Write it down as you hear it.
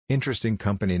Interesting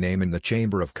company name in the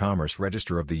Chamber of Commerce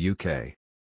Register of the UK.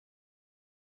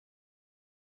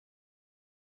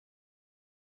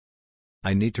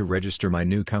 I need to register my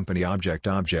new company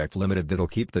Object Limited that'll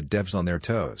keep the devs on their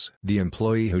toes. The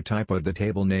employee who typoed the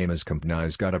table name as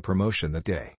Companies got a promotion that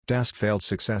day. Task failed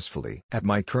successfully. At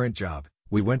my current job,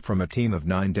 we went from a team of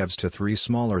 9 devs to 3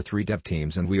 smaller 3 dev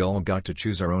teams and we all got to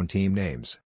choose our own team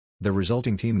names. The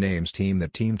resulting team names team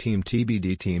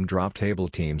TBD team drop table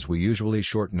teams we usually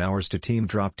shorten ours to team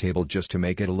drop table just to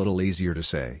make it a little easier to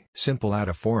say. Simple add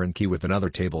a foreign key with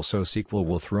another table so SQL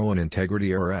will throw an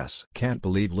integrity error. Can't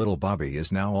believe little Bobby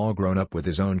is now all grown up with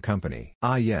his own company.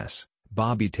 Ah yes,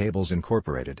 Bobby Tables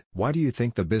Incorporated. Why do you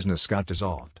think the business got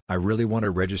dissolved? I really want to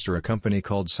register a company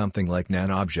called something like Nan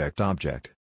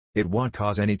Object. It won't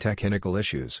cause any technical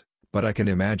issues, but I can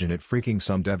imagine it freaking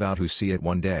some dev out who see it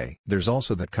one day. There's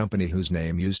also that company whose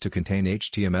name used to contain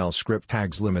HTML script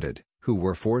tags limited, who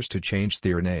were forced to change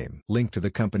their name. Link to the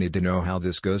company to know how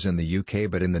this goes in the UK,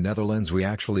 but in the Netherlands we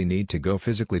actually need to go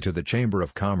physically to the Chamber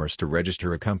of Commerce to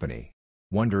register a company.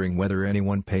 Wondering whether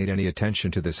anyone paid any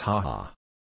attention to this, haha.